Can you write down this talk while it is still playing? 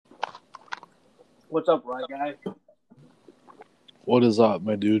What's up, Rye Guy? What is up,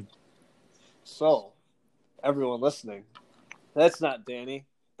 my dude? So, everyone listening, that's not Danny.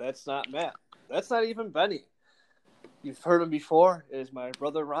 That's not Matt. That's not even Benny. You've heard him before. It is my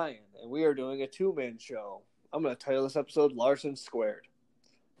brother Ryan, and we are doing a two-man show. I'm going to title this episode Larson Squared.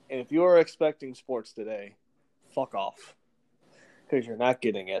 And if you are expecting sports today, fuck off. Because you're not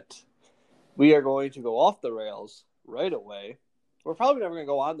getting it. We are going to go off the rails right away. We're probably never going to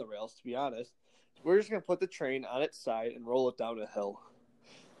go on the rails, to be honest. We're just going to put the train on its side and roll it down a hill.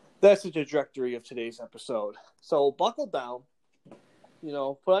 That's the trajectory of today's episode. So buckle down,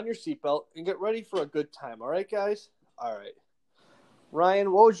 put on your seatbelt and get ready for a good time. All right, guys? All right.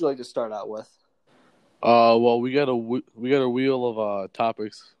 Ryan, what would you like to start out with? Well, we got a wheel of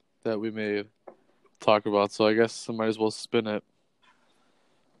topics that we may talk about, so I guess I might as well spin it.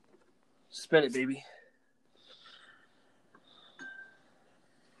 Spin it, baby.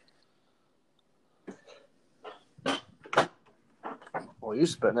 Well, you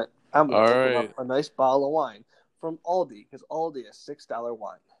spin it. I'm going to open up a nice bottle of wine from Aldi, because Aldi is $6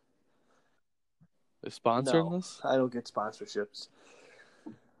 wine. They're sponsoring this? I don't get sponsorships.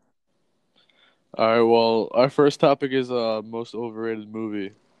 All right, well, our first topic is most overrated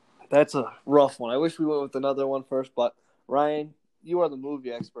movie. That's a rough one. I wish we went with another one first, but Ryan, you are the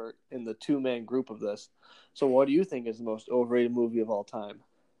movie expert in the two-man group of this. So what do you think is the most overrated movie of all time?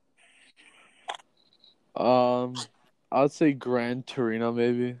 I would say Gran Torino,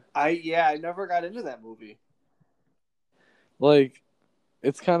 maybe. I never got into that movie. Like,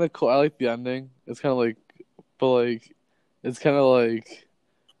 it's kind of cool. I like the ending. It's kind of like, it's kind of like,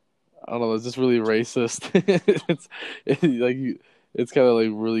 I don't know. It's just really racist. It's kind of like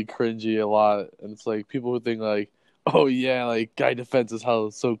really cringy a lot, and it's like people who think like, oh yeah, like guy defense is how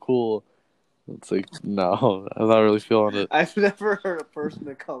it's so cool. It's like, no, I'm not really feeling it. I've never heard a person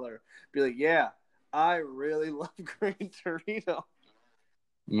of color be like, yeah, I really love Gran Torino.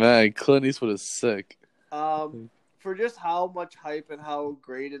 Man, Clint Eastwood is sick. For just how much hype and how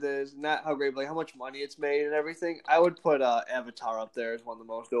great it is, not how great, but like how much money it's made and everything, I would put Avatar up there as one of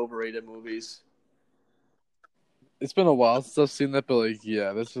the most overrated movies. It's been a while since I've seen that, but like,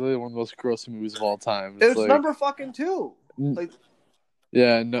 yeah, that's really one of the most gross movies of all time. It's like, number fucking 2. Like,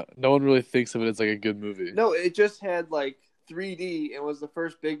 yeah, no one really thinks of it as like a good movie. No, it just had like 3D and was the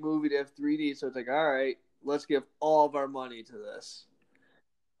first big movie to have 3D, so it's like, all right, let's give all of our money to this.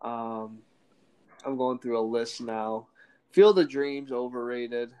 I'm going through a list now. Field of Dreams,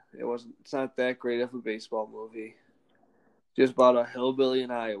 overrated. It's not that great of a baseball movie. Just about a hillbilly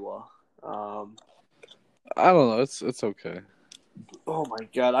in Iowa. I don't know. It's okay. Oh my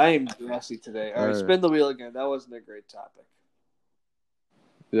god, I am gassy today. All right, spin the wheel again. That wasn't a great topic.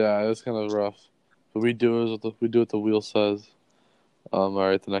 Yeah, it was kind of rough. But we do what the wheel says. All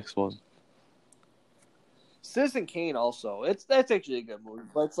right, the next one. Citizen Kane also. That's actually a good movie,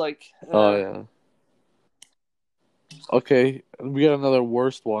 but it's like. Oh yeah. Okay, we got another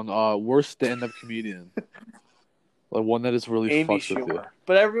worst one. Worst stand-up comedian. Like one that is really Amy fucked Schumer. with you.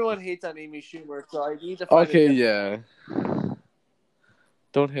 But everyone hates on Amy Schumer, so I need to find yeah.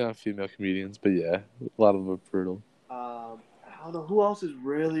 Don't hate on female comedians, but yeah, a lot of them are brutal. I don't know who else is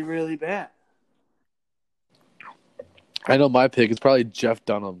really, really bad. I know my pick. It's probably Jeff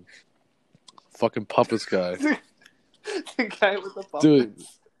Dunham. Fucking puppets guy. The guy with the puppets. Dude,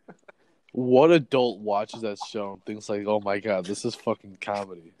 what adult watches that show and thinks like, oh my god, this is fucking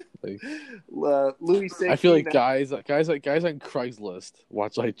comedy? Like, Louis C.K. I feel like guys on Craigslist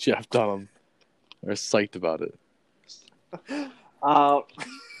watch like Jeff Dunham are psyched about it.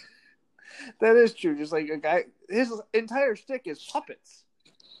 That is true. Just like a guy, his entire shtick is puppets,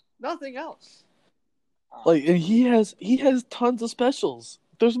 nothing else. Like, and he has tons of specials.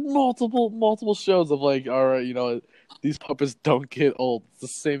 There's multiple shows of like, all right, these puppets don't get old. It's the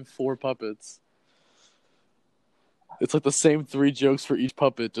same 4 puppets. It's like the same 3 jokes for each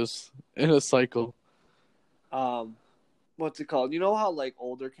puppet, just in a cycle. What's it called? You know how like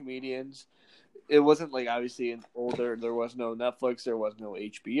older comedians, it wasn't like obviously older. There was no Netflix, there was no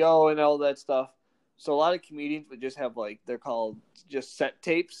HBO, and all that stuff. So a lot of comedians would just have like they're called just set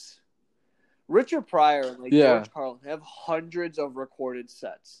tapes. Richard Pryor and George Carlin have hundreds of recorded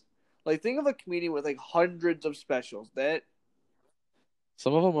sets. Like, think of a comedian with like hundreds of specials.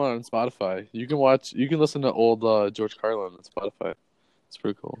 Some of them are on Spotify. You can listen to old George Carlin on Spotify. It's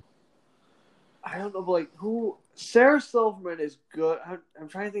pretty cool. I don't know, but like who? Sarah Silverman is good. I'm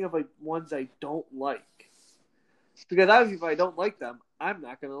trying to think of like ones I don't like. Because obviously, if I don't like them, I'm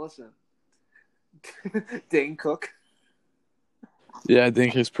not going to listen. Dane Cook. Yeah,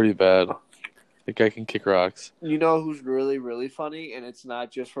 Dane Cook's pretty bad. The guy can kick rocks. You know who's really, really funny, and it's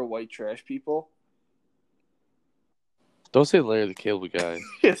not just for white trash people? Don't say Larry the Cable Guy.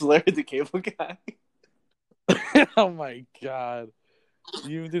 It's Larry the Cable Guy. Oh my god.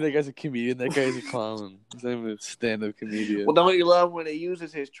 You even think that guy's a comedian? That guy's a clown. He's not even a stand-up comedian. Well, don't you love when he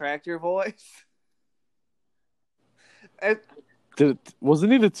uses his tractor voice? And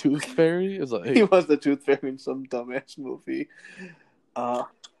Wasn't he the Tooth Fairy? It was like, he was the Tooth Fairy in some dumbass movie.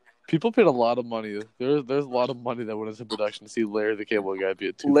 People paid a lot of money. There's a lot of money that went into production to see Larry the Cable Guy be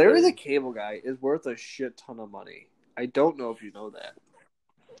a Tooth Larry Fairy. the Cable Guy is worth a shit ton of money. I don't know if you know that.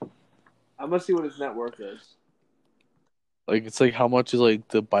 I'm gonna see what his net worth is. Like, it's like how much is like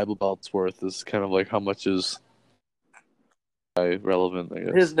the Bible Belt's worth is kind of like how much is relevant, I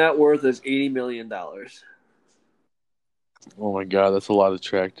guess. His net worth is $80 million. Oh my god, that's a lot of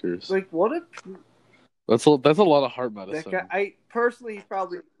tractors. Like, what if That's a lot of heart that medicine. guy? I personally he's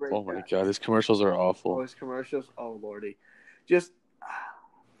probably a great Oh my guy. god, his commercials are awful. Oh, his commercials. Oh lordy, just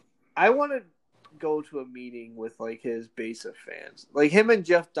I want to go to a meeting with like his base of fans, like him and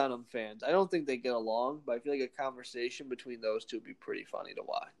Jeff Dunham fans. I don't think they get along, but I feel like a conversation between those two would be pretty funny to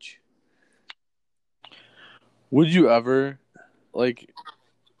watch. Would you ever, like,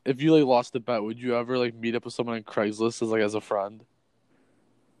 if you like lost a bet, would you ever like meet up with someone on Craigslist as a friend?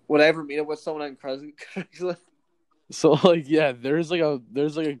 Would I ever meet up with someone on Craigslist? So like, yeah, there's like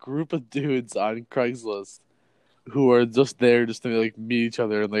a group of dudes on Craigslist who are just there just to like meet each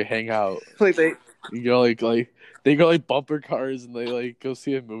other and like hang out. Like they They go like bumper cars and they like go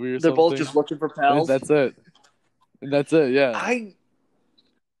see a movie or they're something. both just looking for pals. And that's it. Yeah.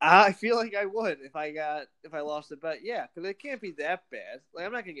 I feel like I would if I lost a bet. Yeah, because it can't be that bad. Like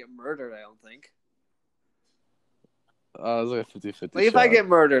I'm not gonna get murdered. I don't think. It was like a 50-50 Like if shot. I get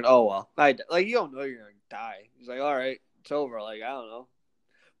murdered, oh well. Like you don't know you're gonna die. He's like, all right, it's over. Like I don't know,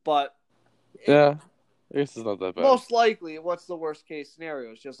 but yeah, I guess it's not that bad. most likely, what's the worst case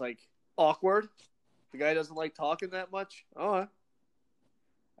scenario? It's just like awkward. The guy doesn't like talking that much. Oh,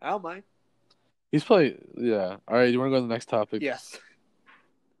 I don't mind. He's probably yeah. All right, you want to go to the next topic? Yes.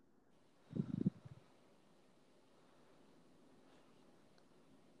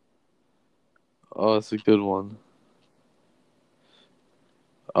 Oh, that's a good one.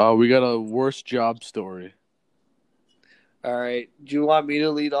 We got a worst job story. All right. Do you want me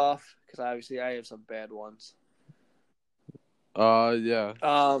to lead off? Because obviously I have some bad ones. Yeah.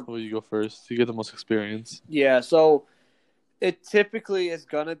 Well, you go first. You get the most experience. Yeah. So it typically is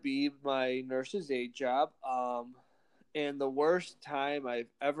gonna be my nurse's aide job. And the worst time I've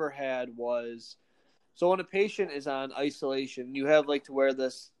ever had was so when a patient is on isolation, you have like to wear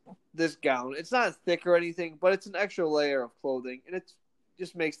this gown. It's not thick or anything, but it's an extra layer of clothing, and it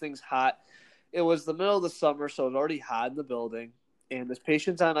just makes things hot. It was the middle of the summer, so it's already hot in the building. And this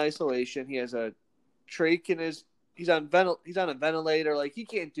patient's on isolation. He has a trach in his. He's on a ventilator. Like he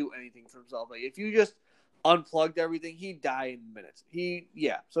can't do anything for himself. Like if you just unplugged everything, he'd die in minutes.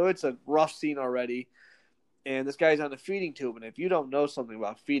 So it's a rough scene already. And this guy's on a feeding tube. And if you don't know something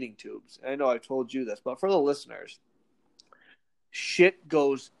about feeding tubes, I know I've told you this, but for the listeners, shit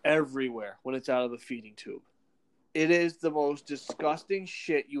goes everywhere when it's out of the feeding tube. It is the most disgusting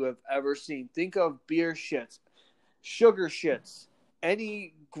shit you have ever seen. Think of beer shits, sugar shits,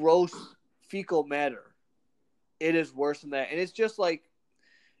 any gross fecal matter. It is worse than that. And it's just like,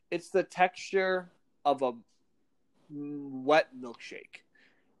 it's the texture of a wet milkshake.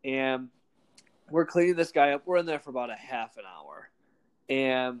 And we're cleaning this guy up. We're in there for about a half an hour.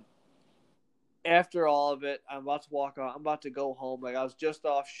 And after all of it, I'm about to walk out. I'm about to go home. Like I was just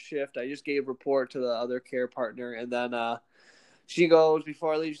off shift. I just gave a report to the other care partner. And then she goes,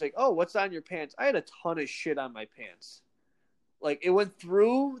 before I leave, she's like, oh, what's on your pants? I had a ton of shit on my pants. Like it went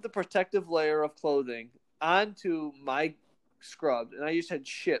through the protective layer of clothing onto my scrubs. And I just had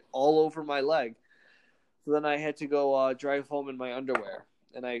shit all over my leg. So then I had to go drive home in my underwear.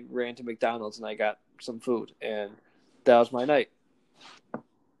 And I ran to McDonald's and I got some food. And that was my night.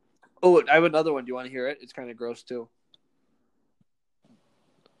 Oh, I have another one. Do you want to hear it? It's kind of gross too.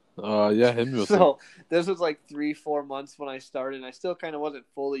 Yeah, hit me with So this was like 3-4 months when I started, and I still kind of wasn't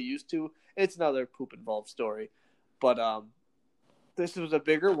fully used to. It's another poop involved story, but this was a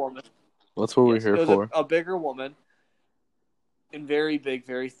bigger woman. That's what we're here for. A bigger woman, and very big,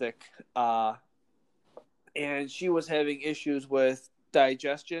 very thick, and she was having issues with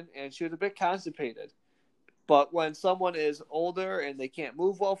digestion, and she was a bit constipated. But when someone is older and they can't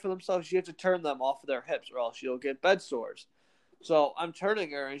move well for themselves, you have to turn them off of their hips, or else you'll get bed sores. So I'm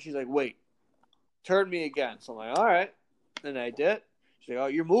turning her, and she's like, wait, turn me again. So I'm like, all right. And I did. She's like, oh,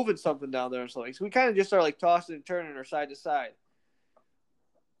 you're moving something down there and something. So we kind of just started like tossing and turning her side to side.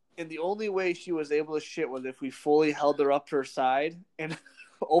 And the only way she was able to shit was if we fully held her up to her side and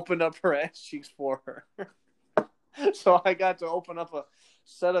opened up her ass cheeks for her. So I got to open up a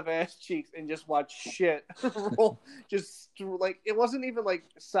set of ass cheeks and just watch shit roll. Just like it wasn't even like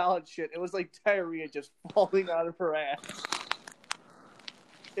solid shit. It was like diarrhea just falling out of her ass.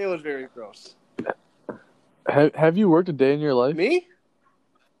 It was very gross. Have you worked a day in your life? Me?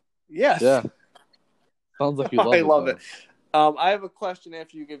 Yes. Yeah. Sounds like you love it. I love though. it. I have a question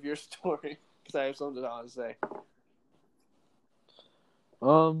after you give your story because I have something I want to say.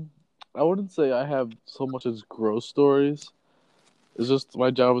 I wouldn't say I have so much as gross stories. It's just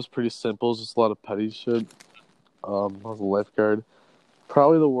my job was pretty simple. It's just a lot of petty shit. I was a lifeguard.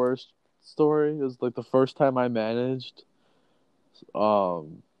 Probably the worst story is like the first time I managed. Like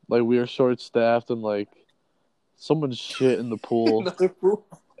we were short staffed and like someone shit in the pool, Another pool.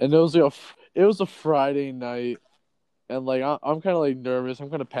 and it was a Friday night, and like I'm kind of like nervous. I'm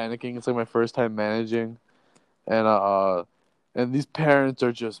kind of panicking. It's like my first time managing, and these parents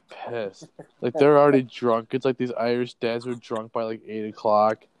are just pissed. Like they're already drunk. It's like these Irish dads are drunk by like 8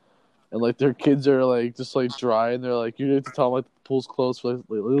 o'clock, and like their kids are like just like dry, and they're like you need to tell them like the pool's closed for like,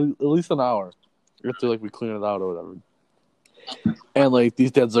 at least an hour after like we clean it out or whatever. And like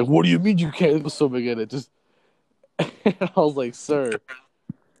these dads are like, what do you mean you can't swim in it? Just and I was like, sir,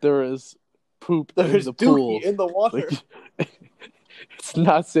 there is poop in There's the pool. dookie in the water. Like, it's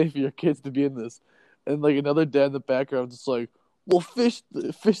not safe for your kids to be in this. And like another dad in the background just like, well, fish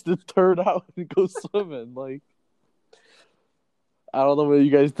the turd out and go swimming. Like, I don't know what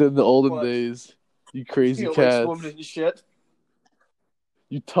you guys did in the olden What? days. You crazy Like cats. swimming in shit.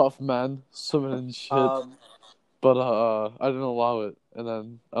 You tough men swimming in shit. But I didn't allow it. And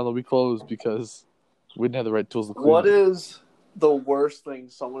then we closed because we didn't have the right tools to clean What it. is the worst thing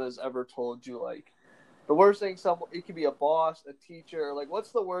someone has ever told you? Like the worst thing it could be a boss, a teacher. Like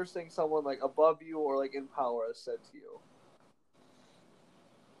what's the worst thing someone like above you or like in power has said to you?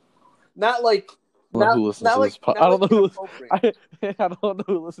 Not like I don't know who listens to this podcast. I don't know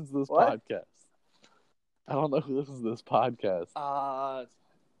who listens to this podcast. I don't know who listens to this podcast. A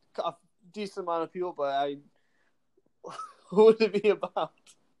decent amount of people, but who would it be about?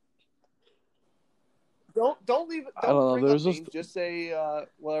 Don't leave it. I don't know. Bring There's up just names, just say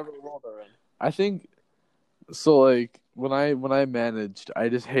whatever world they're in. I think so. Like when I managed, I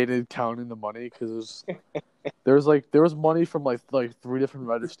just hated counting the money because there was money from like 3 different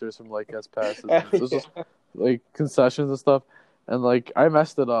registers from like guest passes. It was just like concessions and stuff, and like I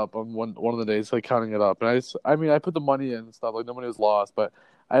messed it up on one of the days, like counting it up, and I put the money in and stuff. Like no money was lost, but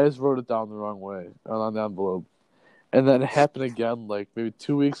I just wrote it down the wrong way on the envelope, and then it happened again like maybe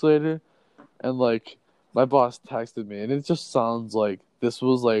 2 weeks later, and like my boss texted me, and it just sounds like this is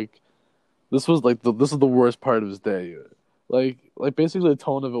the worst part of his day. Like basically the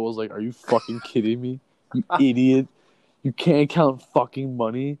tone of it was like, "Are you fucking kidding me? You idiot! You can't count fucking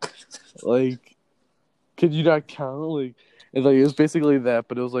money. Like, could you not count?" Like, and like it was basically that,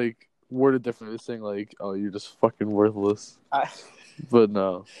 but it was like worded differently, saying like, "Oh, you're just fucking worthless." But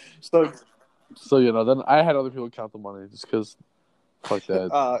no. So then I had other people count the money just because. Fuck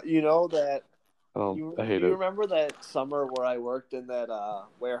that. You know that. I hate it. You remember that summer where I worked in that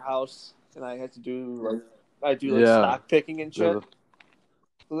warehouse and I had to do stock picking and shit?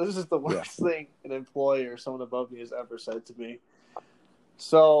 So this is the worst thing an employee or someone above me has ever said to me.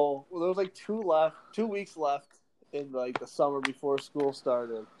 So there was like 2 weeks left in like the summer before school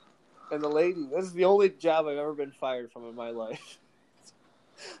started. And the lady, this is the only job I've ever been fired from in my life.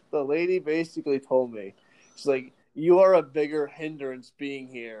 The lady basically told me, she's like, you are a bigger hindrance being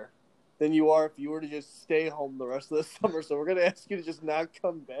here than you are if you were to just stay home the rest of the summer. So we're going to ask you to just not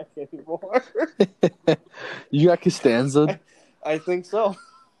come back anymore. You got Costanza? I think so.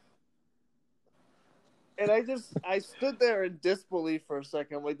 And I stood there in disbelief for a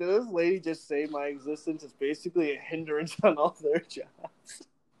second. I'm like, did this lady just say my existence is basically a hindrance on all their jobs?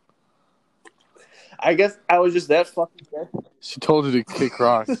 I guess I was just that fucking bad. She told you to kick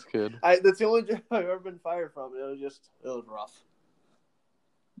rocks, kid. That's the only job I've ever been fired from. It was rough.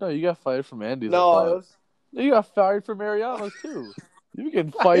 No, you got fired from Andy's. No, you got fired from Mariano's too. You're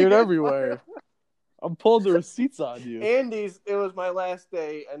getting fired everywhere. I'm pulling the receipts on you. Andy's, it was my last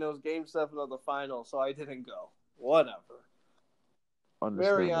day, and it was Game 7 of the final, so I didn't go. Whatever.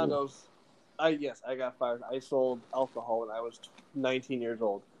 Mariano's, I got fired. I sold alcohol when I was 19 years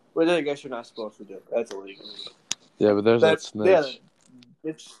old. Which I guess you're not supposed to do. That's illegal. Yeah, but there's that snitch.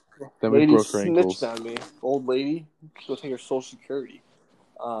 Yeah, that lady broke her ankles. Snitched on me. Old lady. Go take her Social Security.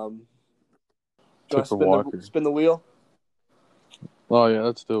 Do Took her walker. Spin the wheel? Oh, yeah,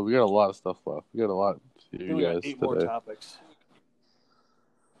 let's do it. We got a lot of stuff left. We got a lot to you we guys got 8 today. more topics.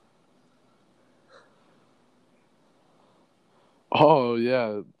 Oh,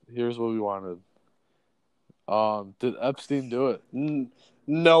 yeah. Here's what we wanted. Did Epstein do it?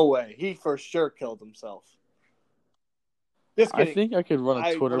 No way. He for sure killed himself. Just I kidding. think I could run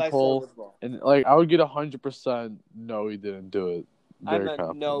a Twitter poll, and like I would get 100%. No, he didn't do it. I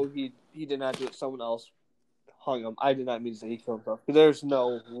meant no, he did not do it. Someone else hung him. I did not mean to say he killed himself. There's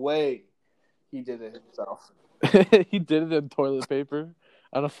no way he did it himself. He did it in toilet paper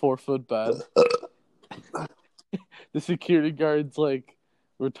on a 4-foot bed. The security guards like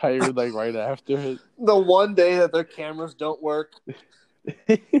retired like right after it. The one day that their cameras don't work.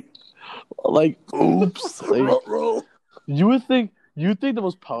 Like, oops. Like, you think the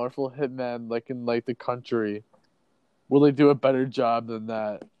most powerful hitman like in like the country will they do a better job than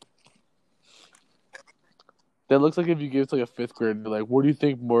that? That looks like if you give it to like a 5th grader, like, what do you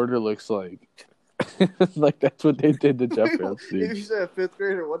think murder looks like? Like that's what they did to Jeffrey Epstein. If you said a 5th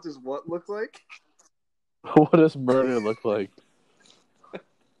grader, what does what look like? What does murder look like?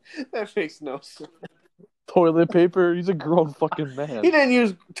 That makes no sense. Toilet paper? He's a grown fucking man. He didn't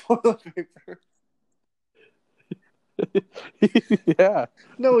use toilet paper. Yeah.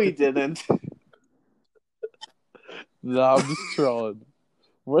 No, he didn't. No, I'm just trolling.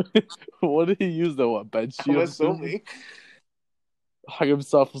 What did he use though? What, bed sheet? I'm assuming. Hung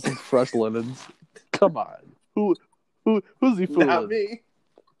himself with some fresh linens. Come on. Who's he fooling? Not me.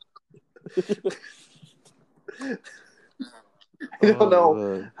 I don't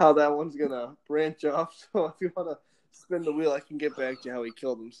know how that one's gonna branch off. So if you want to spin the wheel, I can get back to how he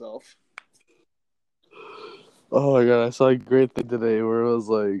killed himself. Oh my god, I saw a great thing today where it was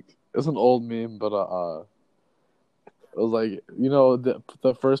like it's an old meme, but it was like, you know, the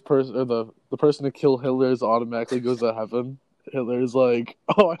first person or the person to kill Hitler is automatically goes to heaven. Hitler's like,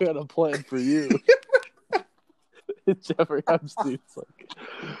 oh, I got a plan for you. Jeffrey Epstein's like,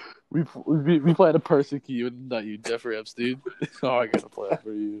 we plan to persecute you, not you, Jeffrey Epstein. Oh, I got a plan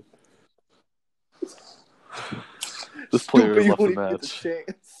for you. This player left the match.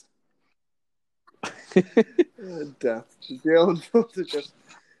 Death. Jail to just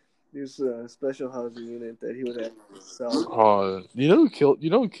use a special housing unit that he would have to sell. Oh, you know who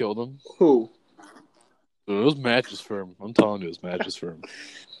killed him? Who? It was Mattress Firm. I'm telling you, it was Mattress Firm.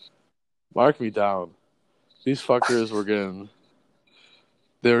 Mark me down. These fuckers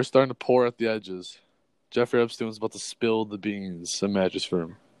they were starting to pour at the edges. Jeffrey Epstein was about to spill the beans in Mattress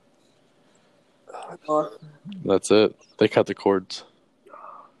Firm. That's it. They cut the cords.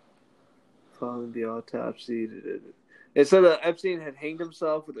 Following the autopsy, it said that Epstein had hanged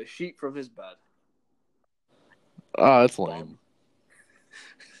himself with a sheet from his bed. Ah, that's lame.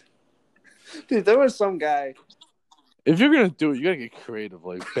 Dude, there was some guy. If you're gonna do it, you gotta get creative.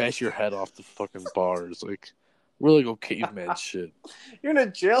 Like, bash your head off the fucking bars. Like, really go caveman shit. You're in a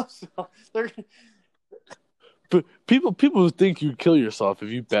jail cell. But people think you kill yourself if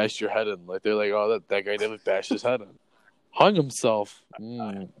you bash your head in. Like, they're like, oh, that guy never bashed his head in. Hung himself.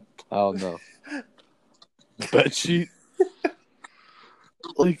 I don't know. Bed sheet.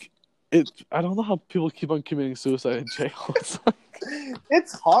 Like, I don't know how people keep on committing suicide in jail. It's like,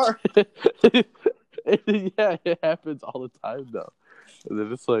 it's hard. Yeah, it happens all the time though. And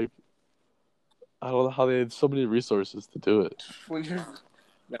then it's like, I don't know how they have so many resources to do it.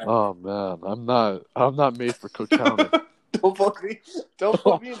 Oh man, I'm not made for Cook County. Don't put me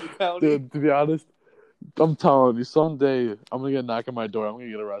in the county. Dude, to be honest, I'm telling you, someday I'm gonna get a knock on my door. I'm gonna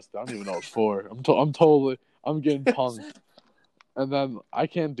get arrested. I don't even know what for. I'm getting punked, and then I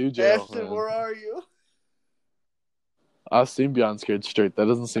can't do jail. Ashton, where are you? I've seen Beyond Scared Straight. That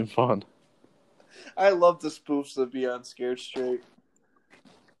doesn't seem fun. I love the spoofs of Beyond Scared Straight.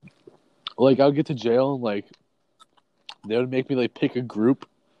 Like, I'll get to jail and like they would make me like pick a group.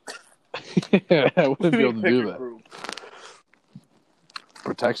 I wouldn't be able to do that. Group?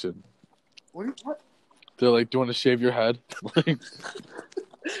 Protection. What? They're like, do you want to shave your head? Like,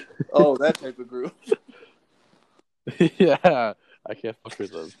 oh, that type of group. Yeah, I can't fuck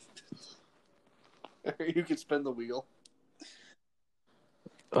with them. You can spin the wheel.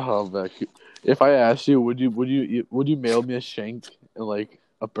 Oh man! If I asked you, would you mail me a shank and like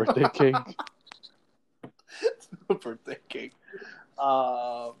a birthday cake? A birthday cake.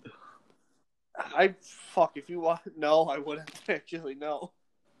 If you want. No, I wouldn't actually. No.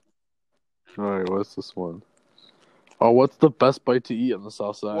 All right, what's this one? Oh, what's the best bite to eat on the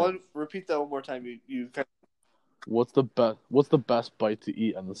South Side? Repeat that one more time. You. What's the best bite to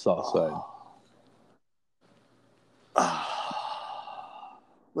eat on the South Side?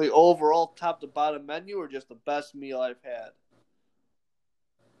 Like overall, top to bottom menu, or just the best meal I've had?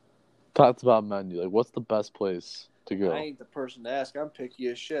 Top to bottom menu. Like, what's the best place to go? I ain't the person to ask. I'm picky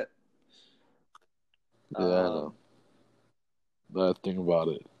as shit. Yeah, I know. That thing about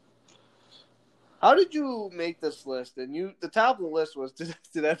it. How did you make this list? And the top of the list was did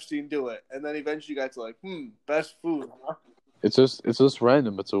Epstein do it? And then eventually you got to best food. Huh? It's just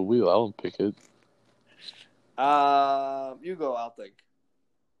random. It's a wheel. I won't pick it. You go. I'll think.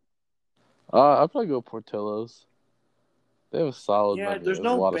 I'll probably go Portillo's. They have a solid menu. There's a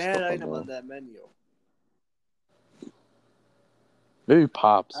no lot bad of item on that menu. Maybe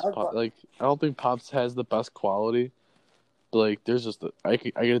Pops. I don't think Pops has the best quality. But like, there's just I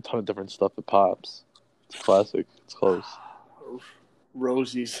get a ton of different stuff at Pops. It's classic. It's close.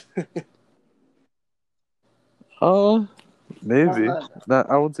 Rosie's. Maybe. Not.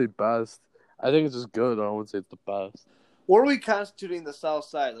 I wouldn't say best. I think it's just good. I wouldn't say it's the best. What are we constituting the South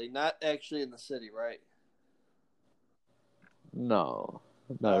Side? Like, not actually in the city, right? No,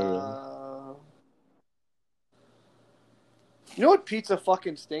 not really. You know what pizza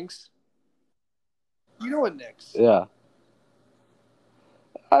fucking stinks? You know what, Nick's? Yeah.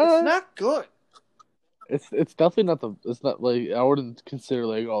 It's not good. It's definitely not the. It's not like I wouldn't consider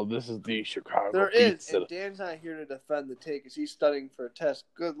like, oh, this is the Chicago there pizza. And Dan's not here to defend the take because he's studying for a test.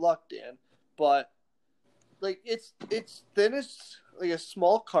 Good luck, Dan. But like it's thin as like a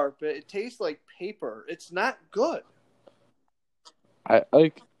small carpet. It tastes like paper. It's not good. I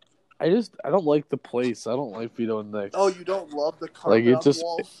don't like the place. I don't like Vito and Nick's. Oh, you don't love the carpet on the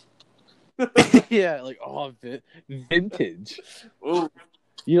walls? Yeah, like vintage. Ooh.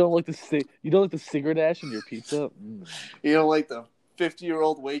 You don't like the cigarette ash in your pizza? You don't like the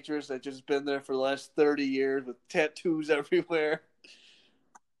 50-year-old waitress that just been there for the last 30 years with tattoos everywhere?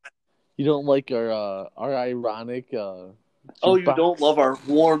 You don't like our ironic you don't love our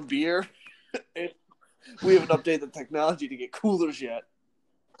warm beer? We haven't updated the technology to get coolers yet.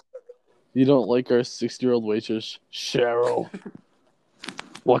 You don't like our 60-year-old waitress, Cheryl?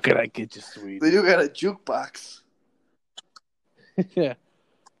 What can I get you, sweet? They do got a jukebox. Yeah.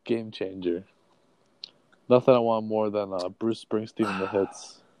 Game changer. Nothing I want more than Bruce Springsteen and the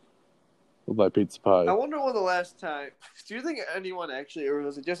hits with my pizza pie. I wonder when the last time... Do you think anyone actually, or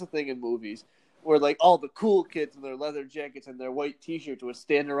was it just a thing in movies, where like all the cool kids in their leather jackets and their white t-shirts would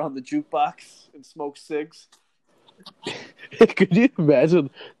stand around the jukebox and smoke cigs? Could you imagine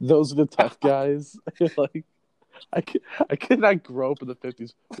those are the tough guys? Like, I could not grow up in the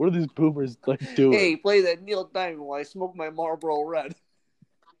 50s. What are these boomers like doing? Hey, play that Neil Diamond while I smoke my Marlboro Red.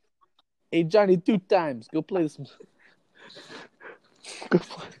 Hey, Johnny, 2 times. Go play some. Go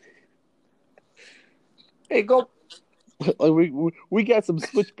play. Hey, go. Like we got some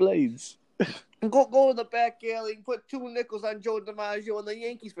switchblades. Go to the back alley and put 2 nickels on Joe DiMaggio and the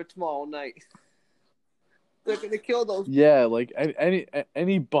Yankees for tomorrow night. They're gonna kill those. Yeah, like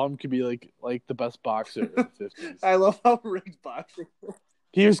any bum could be like the best boxer in the 50s. I love how rigged boxing was.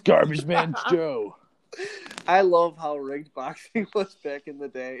 Here's Garbage Man Joe. I love how rigged boxing was back in the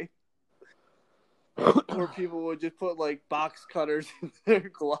day. Where people would just put like box cutters in their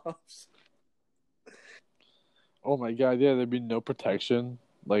gloves. Oh my god, yeah, there'd be no protection.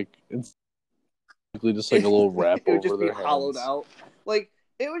 Like it's just like a little wrap over their hands. It would just be hollowed out. Like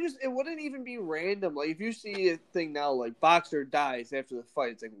it wouldn't even be random. Like if you see a thing now like boxer dies after the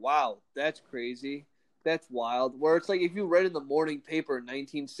fight, it's like, wow, that's crazy. That's wild. Where it's like if you read in the morning paper in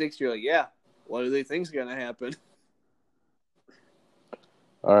 1960, you're like, yeah, what do they think's gonna happen?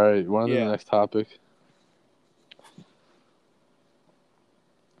 Alright, you want to do the next topic?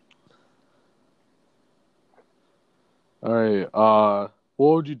 Alright, what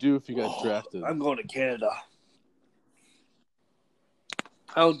would you do if you got drafted? I'm going to Canada.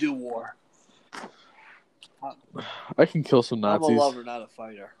 I don't do war. I can kill some Nazis. I'm a lover, not a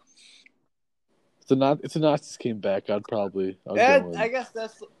fighter. If the Nazis came back, I'd go in. I guess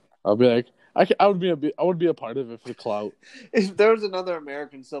that's... I'll be like, I would be a part of it for the clout. If there was another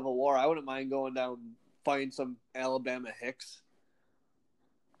American Civil War, I wouldn't mind going down and fighting some Alabama Hicks.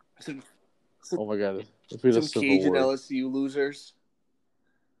 Oh my god. Some Cajun LSU losers.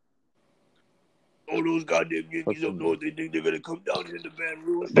 Oh, those goddamn Yankees up north, they think they're going to come down into Baton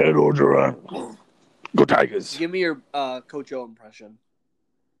Rouge. That order, go Tigers. Give me your Coach O impression.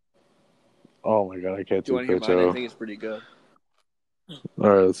 Oh my god, I can't do Coach O. Do you want to hear mine? I think it's pretty good.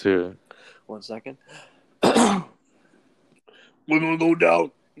 Alright, let's hear it. 1 second. We're going to go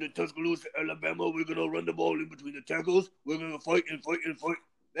down in Tuscaloosa, Alabama. We're going to run the ball in between the tackles. We're going to fight and fight and fight.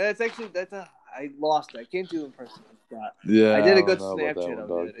 I lost it. I can't do impression like that. Yeah, I did a good Snapchat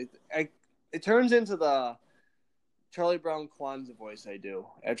of it. It turns into the Charlie Brown Kwanzaa voice I do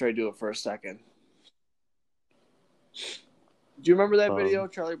after I do it for a second. Do you remember that video,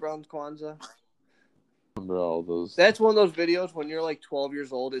 Charlie Brown's Kwanzaa? I remember all those. That's one of those videos when you're like 12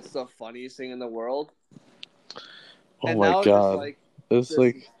 years old. It's the funniest thing in the world. Oh and my god! It's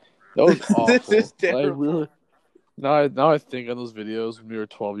like That was This awful. is terrible. Now I think on those videos when we were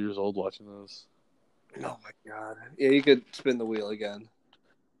 12 years old watching those. Oh my god. Yeah, you could spin the wheel again.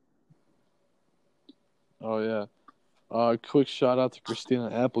 Oh yeah. Quick shout out to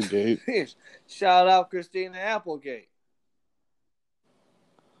Christina Applegate. Shout out Christina Applegate.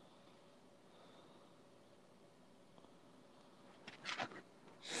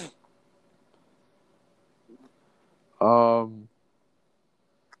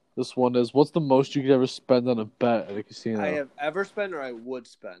 This one is, what's the most you could ever spend on a bet at a casino? I have ever spent or I would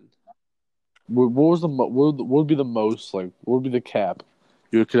spend. What was what would be the most, like, what would be the cap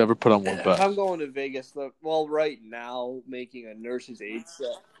you could ever put on one bet? If I'm going to Vegas, right now, making a nurse's aid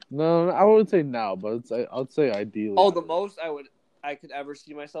set. No, I wouldn't say now, but I'd say ideally. Oh, the most I could ever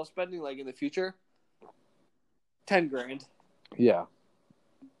see myself spending, like in the future, $10,000. Yeah,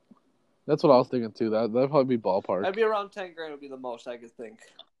 that's what I was thinking too. That'd probably be ballpark. I'd be around $10,000 would be the most I could think.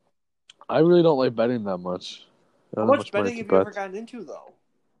 I really don't like betting that much. How much betting have you ever gotten into, though?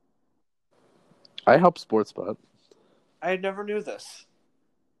 I help sports bet. I never knew this.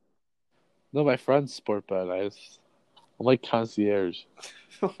 No, my friends sport bet. I'm like concierge.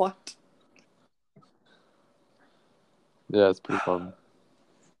 What? Yeah, it's pretty fun.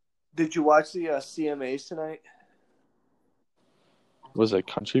 Did you watch the CMAs tonight? Was it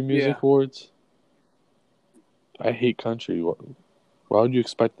Country Music Awards? I hate country. Why would you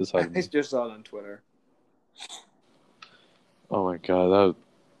expect this out of me? I just saw it on Twitter. Oh my god,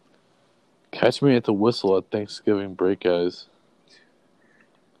 catch me at the whistle at Thanksgiving break, guys.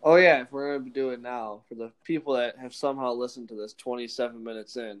 Oh yeah, if we're gonna do it now, for the people that have somehow listened to this 27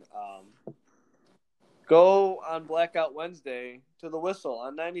 minutes in, go on Blackout Wednesday to the Whistle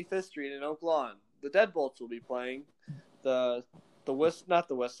on 95th Street in Oak Lawn. The Deadbolts will be playing. The Whistle, not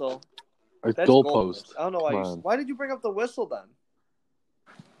the Whistle. That's Goalpost. I don't know why. Why did you bring up the Whistle then?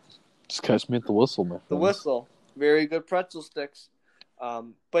 Just catch me at the Whistle, my friend. The Whistle, very good pretzel sticks. But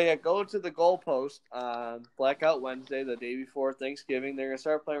yeah, go to the Goalpost on Blackout Wednesday, the day before Thanksgiving. They're gonna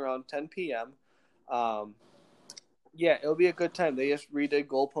start playing around 10 p.m. Yeah, it'll be a good time. They just redid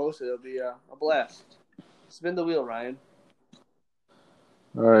Goalpost. It'll be a blast. Spin the wheel, Ryan.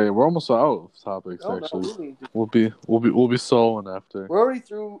 All right, we're almost out of topics. Actually, no, we'll be soloing after. We're already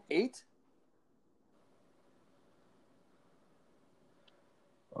through 8.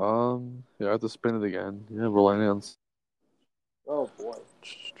 Yeah, I have to spin it again. Yeah, relying on. Oh boy.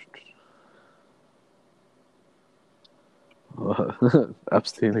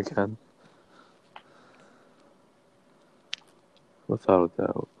 Epstein again. Without a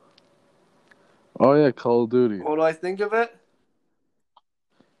doubt. Oh yeah, Call of Duty. What do I think of it?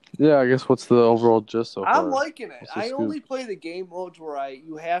 Yeah, I guess what's the overall gist so far? I'm liking it. I only play the game modes where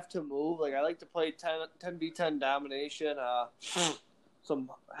you have to move. Like I like to play 10v10 domination,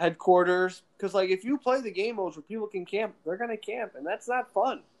 some headquarters. Because like if you play the game modes where people can camp, they're gonna camp, and that's not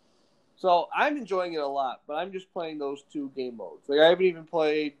fun. So I'm enjoying it a lot, but I'm just playing those 2 game modes. Like I haven't even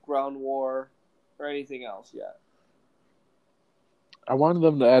played Ground War or anything else yet. I wanted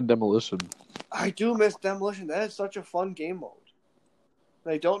them to add Demolition. I do miss Demolition. That is such a fun game mode.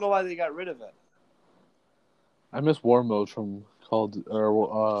 I don't know why they got rid of it. I miss War Mode from World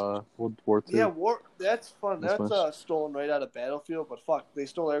War II. Yeah, War. That's fun. That's stolen right out of Battlefield, but fuck, they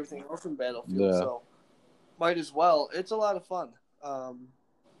stole everything else from Battlefield, so might as well. It's a lot of fun.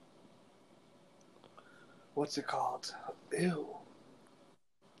 What's it called? Ew.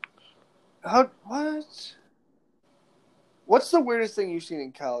 What? What's the weirdest thing you've seen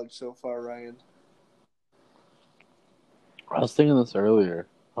in college so far, Ryan? I was thinking this earlier.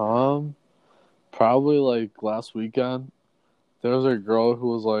 Probably like last weekend, there was a girl who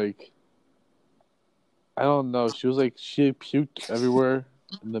was like, I don't know. She was like, she puked everywhere.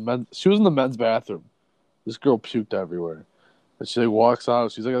 She was in the men's bathroom. This girl puked everywhere. And she like walks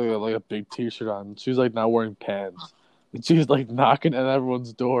out. She's like a big t-shirt on. She's like not wearing pants. And she's like knocking at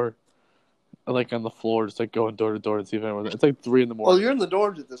everyone's door, like on the floor, just like going door to door to see if anyone. It's like 3 a.m. Oh, you're in the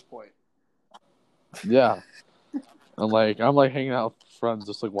dorms at this point. Yeah. And I'm like hanging out with friends,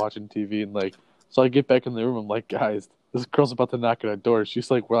 just like watching TV, and like, so I get back in the room. I'm like, guys, this girl's about to knock at our door.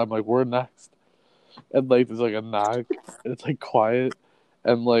 She's like, well, I'm like, we're next. And like, there's like a knock. And it's like quiet,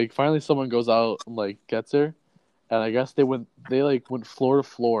 and like finally someone goes out and like gets her, and I guess they went floor to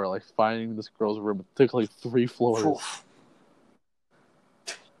floor, like finding this girl's room. It took like 3 floors. Oof.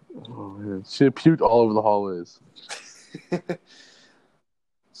 Oh man, she puked all over the hallways.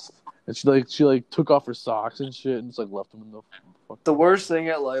 And she took off her socks and shit and just like left them in the fucking... The worst thing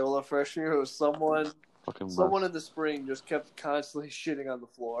at Loyola freshman year was someone in the spring just kept constantly shitting on the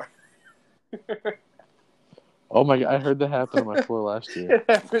floor. Oh my god, I heard that happen on my floor last year. It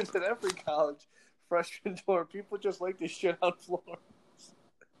happens at every college freshman dorm. People just like to shit on floors.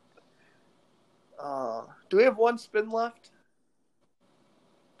 Do we have one spin left?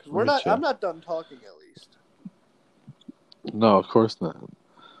 Because I'm not done talking at least. No, of course not.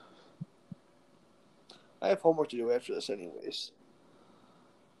 I have homework to do after this anyways.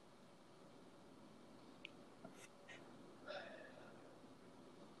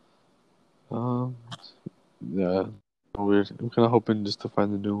 Yeah. Weird. I'm kind of hoping just to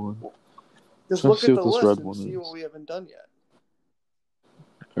find the new one. Just look at the list and see what we haven't done yet.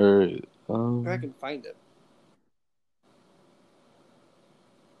 Alright. I can find it.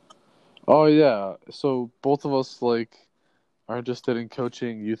 Oh yeah. So both of us are interested in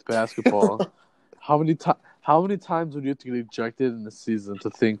coaching youth basketball. How many times would you have to get ejected in the season to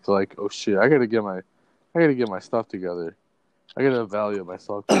think like, oh shit, I gotta get my stuff together. I gotta evaluate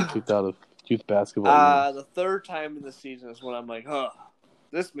myself getting kicked out of youth basketball games. The third time in the season is when I'm like,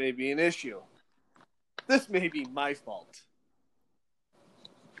 this may be an issue. This may be my fault.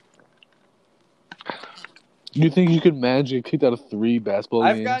 Do you think you could manage to get kicked out of 3 basketball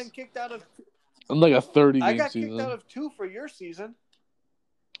games? I've gotten kicked out of... in like a 30-game season. I got kicked out of 2 for your season.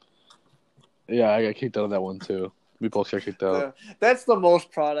 Yeah, I got kicked out of that one too. We both got kicked out. That's the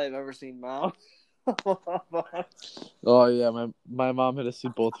most proud I've ever seen Mom. Oh yeah, my mom had to see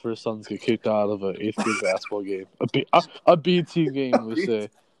both of her sons get kicked out of an 8th grade basketball game. A B team game, we say.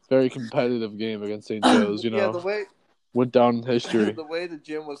 Very competitive game against St. Joe's, Yeah, the way... Went down in history. The way the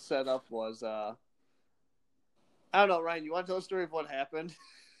gym was set up was... I don't know, Ryan, you want to tell the story of what happened?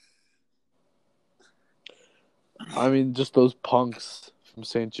 I mean, just those punks from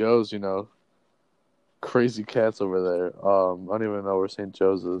St. Joe's, crazy cats over there. I don't even know where St.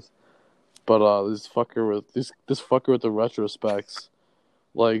 Joe's is, but this fucker with the retrospects,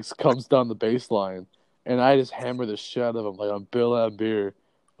 comes down the baseline, and I just hammer the shit out of him like I'm Bill Laimbeer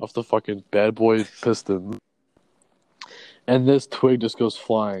off the fucking Bad Boy Pistons, and this twig just goes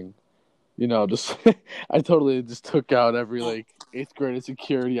flying. Just I totally just took out every 8th grade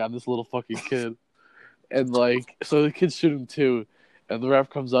security on this little fucking kid. And so the kid shoot him too, and the ref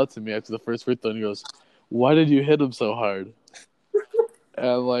comes up to me after the first free throw and he goes, "Why did you hit him so hard?" And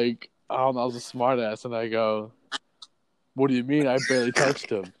I don't know, I was a smart ass, and I go, "What do you mean? I barely touched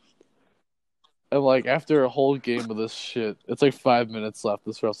him." And after a whole game of this shit, it's 5 minutes left.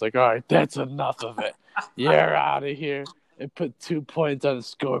 This ref's like, "All right, that's enough of it. You're out of here." And put 2 points on the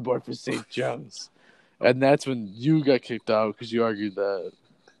scoreboard for St. Joe's. And that's when you got kicked out because you argued that.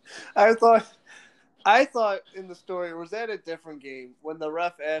 I thought in the story, was that a different game when the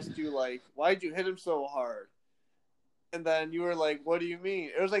ref asked you, why'd you hit him so hard? And then you were like, what do you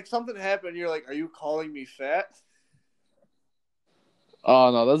mean? It was something happened, and you're like, are you calling me fat? Oh,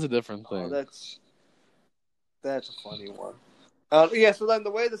 no, that's a different thing. Oh, that's a funny one. Yeah, so then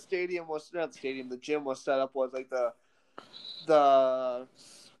the way the gym was set up was the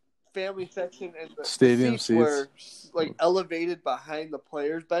family section and the stadium seats were elevated behind the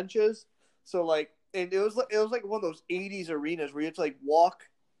players' benches. So and it was like one of those 80s arenas where you have to walk,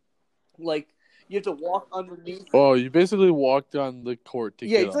 you have to walk underneath. Oh, you basically walked on the court to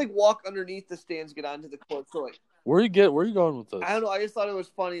get you have to walk underneath the stands to get onto the court. So where are you going with this? I don't know. I just thought it was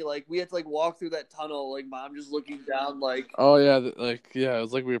funny. We had to walk through that tunnel. Mom just looking down. Oh yeah, yeah. It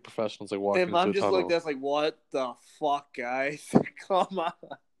was we were professionals. Walking. And Mom into just tunnel. looked at us what the fuck, guys? Come on.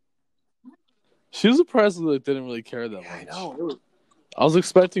 She was surprised that didn't really care that much. I know. I was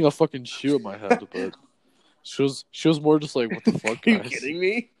expecting a fucking shoe in my head, but she was more just what the fuck, guys? Are you kidding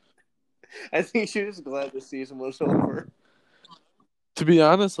me? I think she was glad the season was over. To be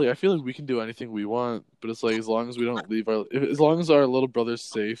honest, I feel we can do anything we want, but it's as long as we don't leave as long as our little brother's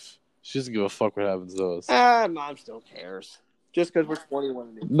safe, she doesn't give a fuck what happens to us. Mom still cares. Just because we're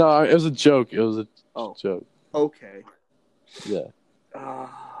 21. No, it was a joke. It was a joke. Okay. Yeah.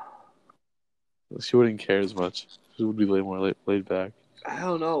 She wouldn't care as much. She would be way more laid back. I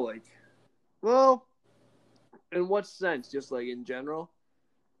don't know, well, in what sense? Just in general?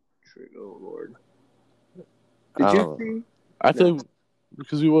 Oh Lord. Did you see? I think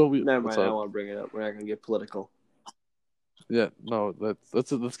because we never mind. I don't want to bring it up. We're not gonna get political. Yeah, no.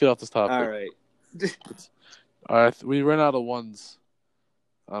 Let's get off this topic. All right. All right. We ran out of ones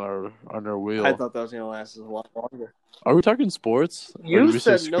on our wheel. I thought that was gonna last a lot longer. Are we talking sports? You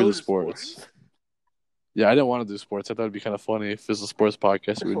said no to sports. Yeah, I didn't want to do sports. I thought it'd be kind of funny if it was a sports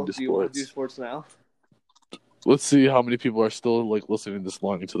podcast. We wouldn't do sports. Do you want to do sports now? Let's see how many people are still listening this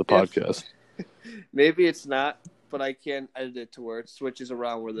long into the podcast. Maybe it's not, but I can edit it to where it switches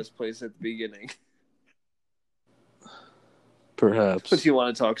around where this plays at the beginning. Perhaps. But you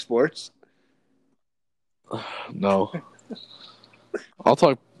want to talk sports? No. I'll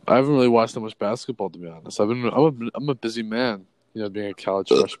talk. I haven't really watched that much basketball, to be honest. I'm a busy man, being a college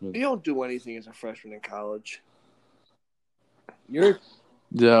freshman. You don't do anything as a freshman in college. You're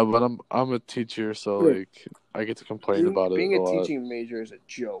Yeah, but I'm a teacher, so like I get to complain about it being a a lot. teaching major is a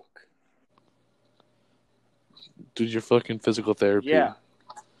joke. Dude, you're fucking physical therapy. Yeah.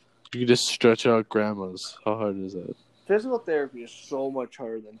 You can just stretch out grandmas. How hard is that? Physical therapy is so much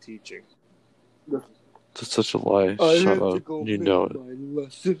harder than teaching. That's such a lie. I Shut have up. to go You make know it. my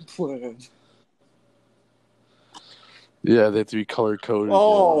lesson plan. Yeah, they have to be color coded.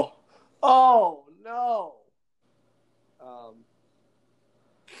 Oh no.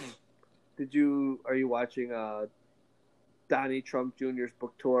 Are you watching Donnie Trump Jr.'s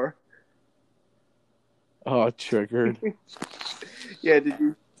book tour? Oh, triggered. Yeah, did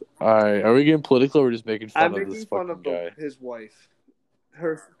you? Alright, are we getting political or just making fun I'm of making this fun fucking of guy? his wife.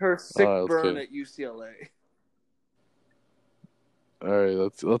 Her sick burn okay. at UCLA.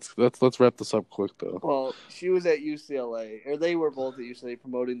 Alright, let's wrap this up quick though. Well, she was at UCLA, or they were both at UCLA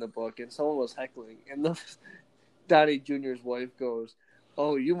promoting the book, and someone was heckling, and Donnie Jr.'s wife goes,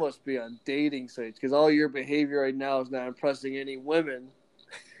 "Oh, you must be on dating sites because all your behavior right now is not impressing any women."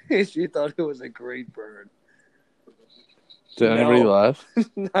 She thought it was a great burn. Did anybody laugh?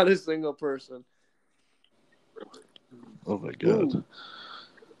 Not a single person. Oh my god. Ooh.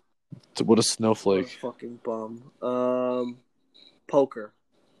 What a snowflake. What a fucking bum. Poker.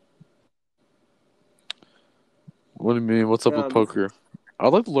 What do you mean? What's up with poker?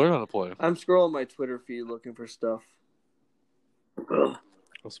 I'd like to learn how to play. I'm scrolling my Twitter feed looking for stuff. Oh,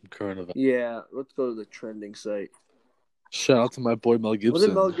 some current events. Yeah, let's go to the trending site. Shout out to my boy Mel Gibson. What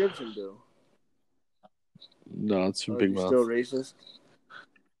did Mel Gibson do? No, it's from Big Mouth. Still racist?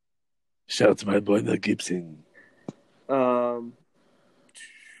 Shout out to my boy Mel Gibson. Vitamin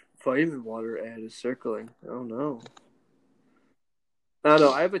water ad is circling. Oh no. I don't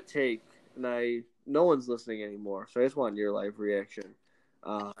know. I have a take, and no one's listening anymore, so I just want your live reaction.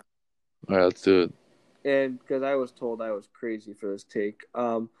 All right, let's do it. And because I was told I was crazy for this take,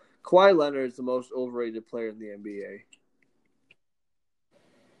 Kawhi Leonard is the most overrated player in the NBA.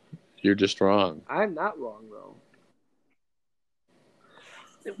 You're just wrong. I'm not wrong though.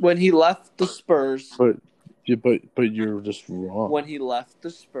 When he left the Spurs, but you're just wrong. When he left the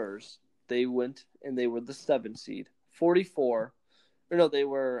Spurs, they went and they were the 7th seed, 44. Or no, they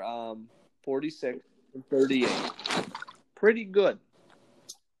were 46 and 38. Pretty good.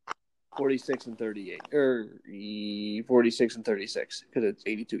 46 and 38, or 46 and 36, because it's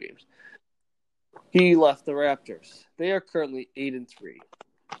 82 games. He left the Raptors. They are currently 8-3.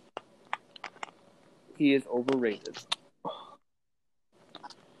 He is overrated.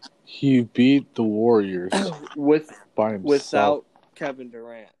 He beat the Warriors by himself. Without Kevin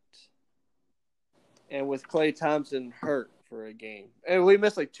Durant. And with Klay Thompson hurt for a game. And we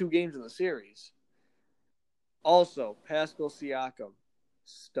missed like 2 games in the series. Also, Pascal Siakam,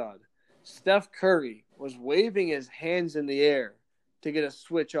 stud. Steph Curry was waving his hands in the air to get a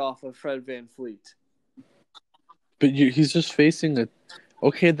switch off of Fred VanVleet. But he's just facing a...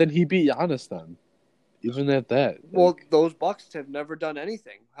 Okay, then he beat Giannis then. Even at that. Well, those Bucks have never done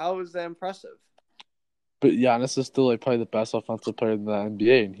anything. How is that impressive? But Giannis is still probably the best offensive player in the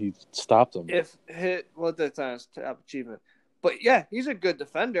NBA, and he stopped him. That's not his top achievement. But yeah, he's a good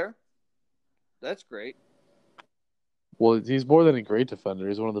defender. That's great. Well, he's more than a great defender.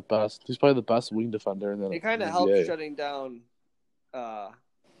 He's one of the best. He's probably the best wing defender in the NBA. It kind of helps shutting down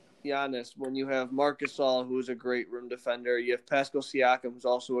Giannis when you have Marc Gasol, who's a great rim defender. You have Pascal Siakam, who's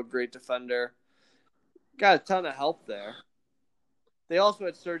also a great defender. Got a ton of help there. They also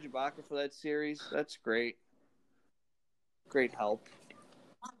had Serge Ibaka for that series. That's great. Great help.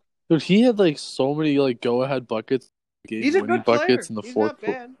 Dude, he had so many go-ahead buckets. He's a good player. Buckets in the he's fourth. Not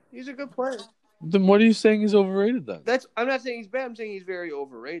bad. He's a good player. Then what are you saying he's overrated then? I'm not saying he's bad. I'm saying he's very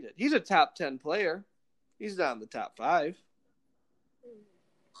overrated. He's a top 10 player. He's not in the top 5.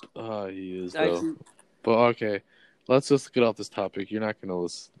 He is though. But okay, let's just get off this topic. You're not gonna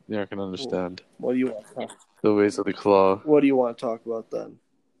listen. You're not gonna understand. What do you want to talk about? The ways of the claw. What do you want to talk about then?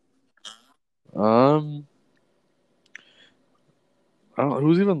 I don't know.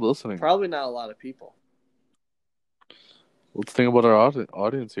 Who's even listening? Probably not a lot of people. Let's think about our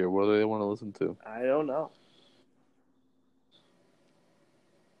audience here. What do they want to listen to? I don't know.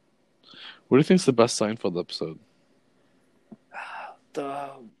 What do you think is the best Seinfeld episode?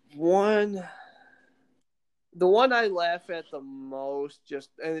 The one I laugh at the most,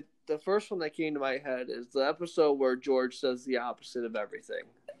 and the first one that came to my head is the episode where George says the opposite of everything.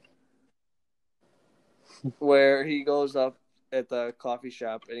 Where he goes up at the coffee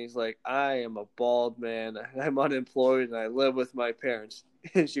shop, and he's like, "I am a bald man. I'm unemployed, and I live with my parents."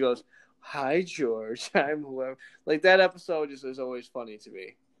 And she goes, "Hi, George. I'm whoever." Like that episode just is always funny to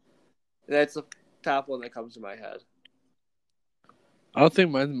me. That's the top one that comes to my head. I don't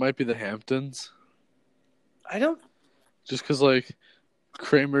think mine might be the Hamptons. I don't. Just because, like,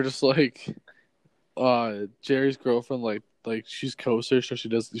 Kramer just, like, Jerry's girlfriend, like she's kosher, so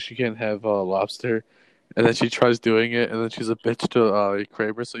she can't have lobster. And then she tries doing it, and then she's a bitch to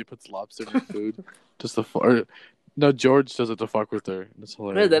Kramer, so he puts lobster in her food. Just to no, George does it to fuck with her. It's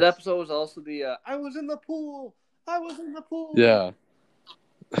hilarious. Man, that episode was also the I was in the pool. I was in the pool. Yeah.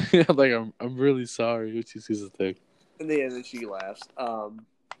 Yeah, like I'm really sorry when she sees the thing. And then she laughs.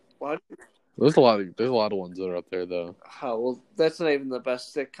 What? There's a lot of ones that are up there though. Oh, well, that's not even the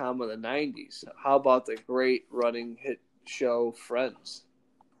best sitcom of the '90s. How about the great running hit show Friends?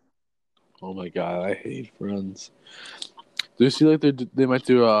 Oh my god, I hate Friends. Do you see like they might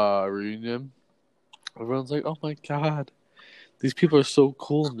do a reunion? Everyone's like, oh my god, these people are so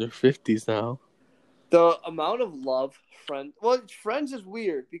cool in their 50s now. The amount of love Friends is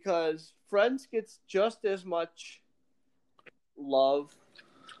weird because Friends gets just as much love,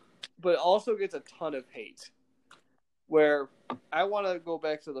 but also gets a ton of hate. Where I want to go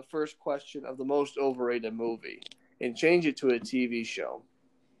back to the first question of the most overrated movie and change it to a TV show.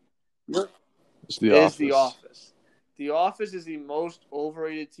 It's The Office. The Office. The Office is the most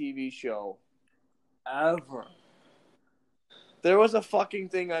overrated TV show ever. There was a fucking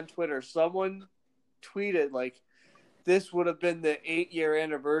thing on Twitter. Someone tweeted, like, this would have been the 8-year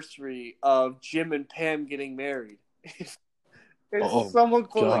anniversary of Jim and Pam getting married. Someone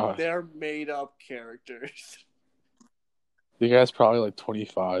called like they're made up characters. The guy's probably like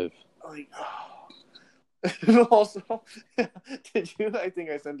 25. Like, oh. Also, did you? I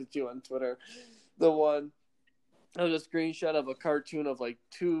think I sent it to you on Twitter. The one, it was a screenshot of a cartoon of like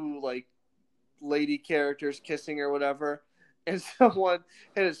two like lady characters kissing or whatever, and someone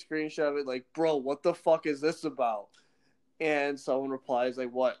had a screenshot of it like, "Bro, what the fuck is this about?" And someone replies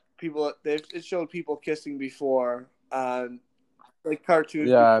like, "What people? It showed people kissing before on like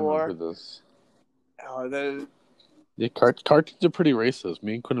cartoons before." I remember this. Oh, then. Yeah, cartoons are pretty racist.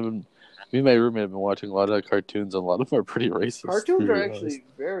 Me and my roommate have been watching a lot of cartoons, and a lot of them are pretty racist. Cartoons are actually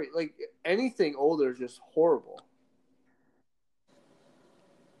very like anything older is just horrible.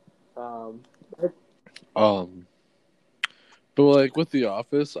 But like with The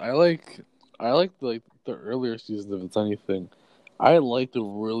Office, I like the earlier seasons if it's anything. I like the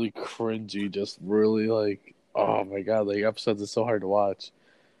really cringy, just really like, oh my god, like episodes are so hard to watch.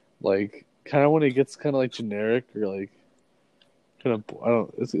 Like kind of when it gets kind of like generic or like kind of I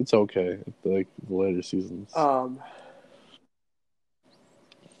don't. It's okay. Like the later seasons.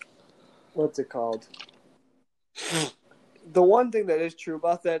 What's it called? The one thing that is true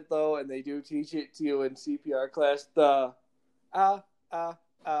about that though, and they do teach it to you in CPR class, the that's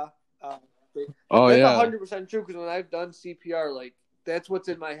 100% true because when I've done CPR, like that's what's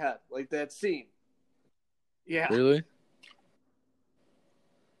in my head, like that scene. Yeah. Really?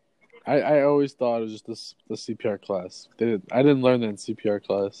 I always thought it was just the CPR class. I didn't learn that in CPR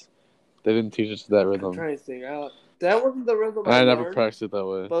class. They didn't teach us that rhythm. I'm trying to think out. That wasn't the rhythm I never practiced it that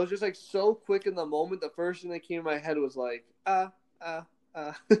way. But it was just like so quick in the moment. The first thing that came in my head was like,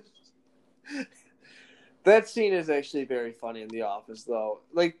 That scene is actually very funny in The Office, though.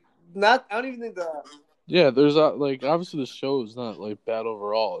 Like, I don't even think the. Yeah, there's like obviously the show is not like bad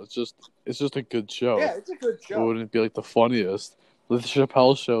overall. It's just a good show. Yeah, it's a good show. It wouldn't be like the funniest. The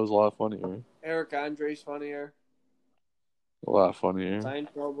Chappelle Show is a lot funnier. Eric Andre's funnier. A lot funnier.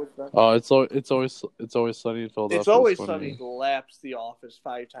 Seinfeld was better. Oh, it's always Sunny in Philadelphia. It's Always Sunny laps The Office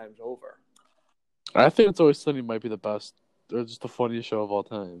 5 times over. I think It's Always Sunny might be the best, or just the funniest show of all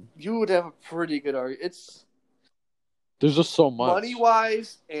time. You would have a pretty good argument. There's just so much. Money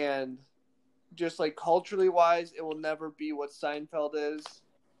wise and just like culturally wise, it will never be what Seinfeld is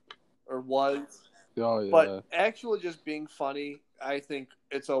or was. Oh yeah. But actually, just being funny, I think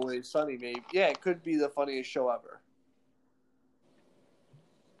It's Always Sunny. Maybe it could be the funniest show ever.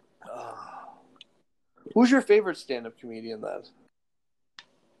 Who's your favorite stand-up comedian then?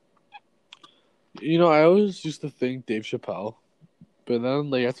 You know, I always used to think Dave Chappelle, but then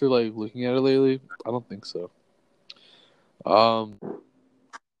like after like looking at it lately, I don't think so. I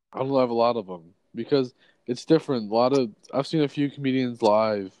don't have a lot of them because it's different. I've seen a few comedians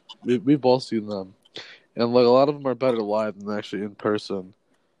live. We've both seen them, and like a lot of them are better live than actually in person.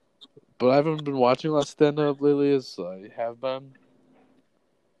 But I haven't been watching a lot of stand-up lately as I have been.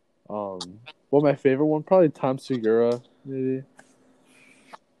 Well, my favorite one probably Tom Segura, maybe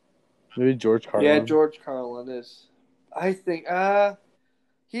George Carlin. Yeah, George Carlin is. I think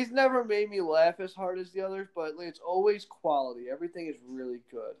he's never made me laugh as hard as the others, but it's always quality. Everything is really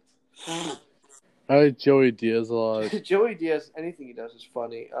good. I like Joey Diaz a lot. Joey Diaz, anything he does is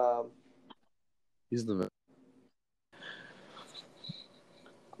funny. He's the man.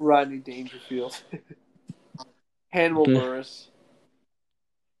 Rodney Dangerfield, Hannibal Buress.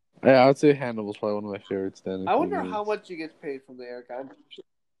 Yeah, I would say Hannibal's probably one of my favorite stand-up I wonder comedians. how much he gets paid from the Eric Andre.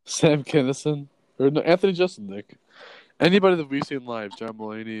 Sam Kinison or no, Anthony Jeselnik. Anybody that we've seen live, John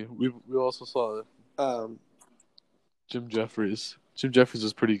Mulaney. We also saw Jim Jeffries. Jim Jeffries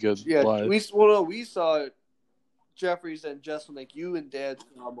was pretty good live. We saw Jeffries and Jeselnik. You and Dad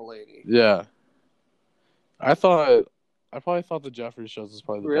saw Mulaney. Yeah, I probably thought the Jeffries shows was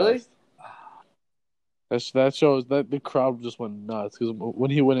probably the best. That shows that the crowd just went nuts because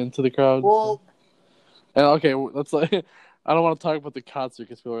when he went into the crowd. Well, and okay, let's like. I don't want to talk about the concert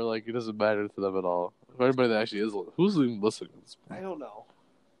because people are like it doesn't matter to them at all. For everybody that actually is, who's even listening to this? I don't know.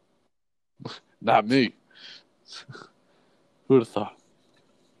 Not me. Who would have thought?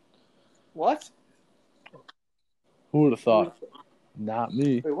 What? Who would have thought? Not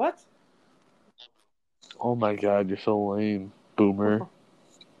me. Wait, what? Oh my god, you're so lame, boomer.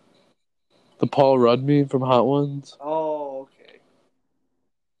 The Paul Rudd meme from Hot Ones. Oh, okay.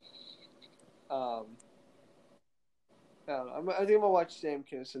 I don't know. I think I'm gonna watch Sam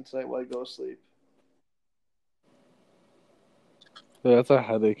Kinison tonight while I go to sleep. Yeah, that's a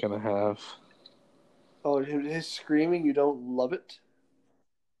headache and a half. Oh, his screaming, you don't love it?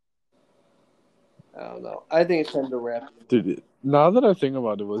 I don't know. I think it's time to wrap. Dude, now that I think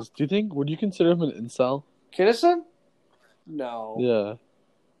about it, would you consider him an incel? Kinison? No. Yeah.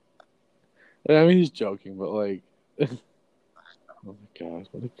 I mean, he's joking, but like, oh my god,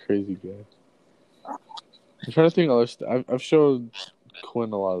 what a crazy guy! I'm trying to think of other stuff. I've showed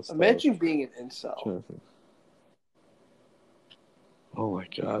Quinn a lot of stuff. Imagine being an incel. Oh my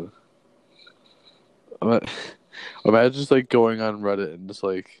god! Imagine just like going on Reddit and just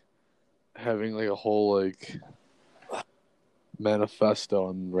like having like a whole like manifesto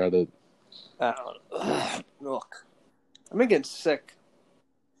on Reddit. I don't know. Look, I'm getting sick.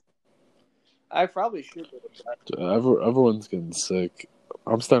 I probably should. Everyone's getting sick.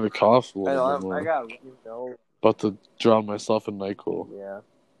 I'm starting to cough a little bit more. I got about to drown myself in NyQuil. Yeah.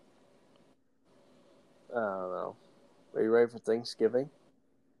 I don't know. Are you ready for Thanksgiving?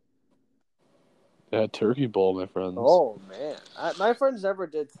 Yeah, turkey bowl, my friends. Oh man, my friends never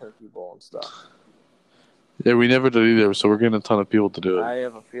did turkey bowl and stuff. Yeah, we never did either, so we're getting a ton of people to do it. I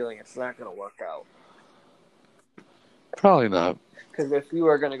have a feeling it's not going to work out. Probably not. Because if you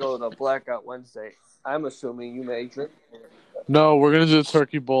are going to go to the Blackout Wednesday, I'm assuming you may drink. No, we're going to do the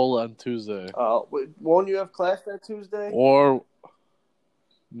turkey bowl on Tuesday. Won't you have class that Tuesday? No,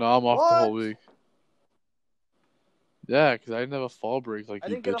 I'm off the whole week. Yeah, because I didn't have a fall break like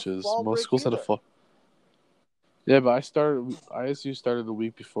you bitches. Most schools had a fall. Yeah, but ISU started the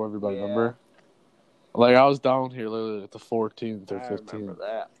week before everybody, remember? Like, I was down here literally at the 14th or 15th. I remember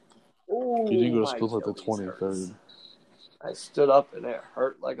that. Ooh, you didn't go to school until the 23rd. Hurts. I stood up and it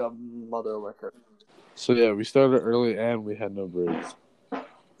hurt like a mother liquor. So, yeah, we started early and we had no breaks.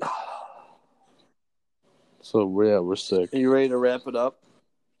 So, yeah, we're sick. Are you ready to wrap it up?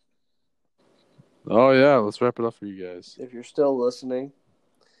 Oh, yeah, let's wrap it up for you guys. If you're still listening,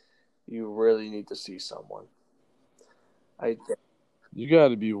 you really need to see someone. You got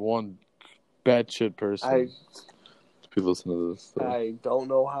to be one batshit person to be listening to this. So. I don't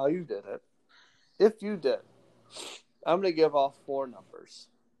know how you did it. If you did, I'm going to give off 4 numbers.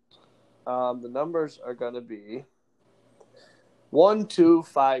 The numbers are going to be 1, 2,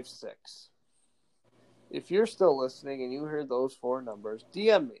 5, 6. If you're still listening and you heard those 4 numbers,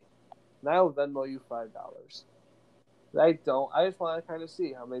 DM me. And I will Venmo you $5. I just want to kind of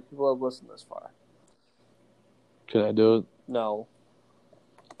see how many people have listened this far. Can I do it? No.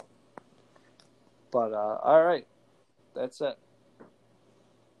 But all right, that's it.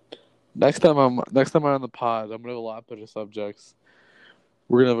 Next time I'm on the pod, I'm gonna have a lot better subjects.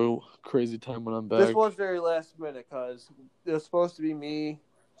 We're gonna have a crazy time when I'm back. This was very last minute because it was supposed to be me.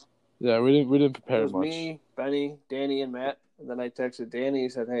 Yeah, we didn't prepare much. It was me, Benny, Danny, and Matt. And then I texted Danny. He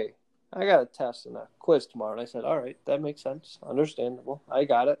said, "Hey, I got a test and a quiz tomorrow." And I said, "All right, that makes sense, understandable. I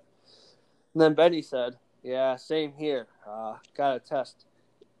got it." And then Benny said, "Yeah, same here. Got a test."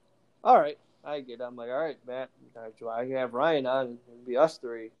 All right. I get it. I'm like, all right, Matt, I can have Ryan on and it'll be us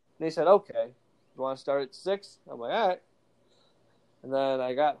 3. And he said, okay. You want to start at 6? I'm like, all right. And then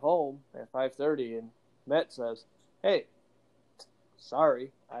I got home at 5:30 and Matt says, hey,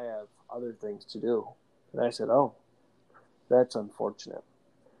 sorry, I have other things to do. And I said, oh, that's unfortunate.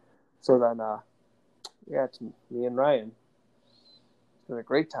 So then Yeah, it's me and Ryan. It's been a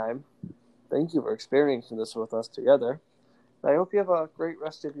great time. Thank you for experiencing this with us together. I hope you have a great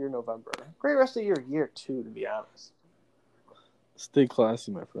rest of your November. Great rest of your year, too, to be honest. Stay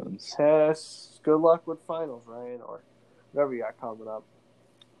classy, my friends. Yes. Good luck with finals, Ryan, or whatever you got coming up.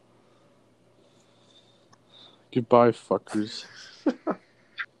 Goodbye, fuckers.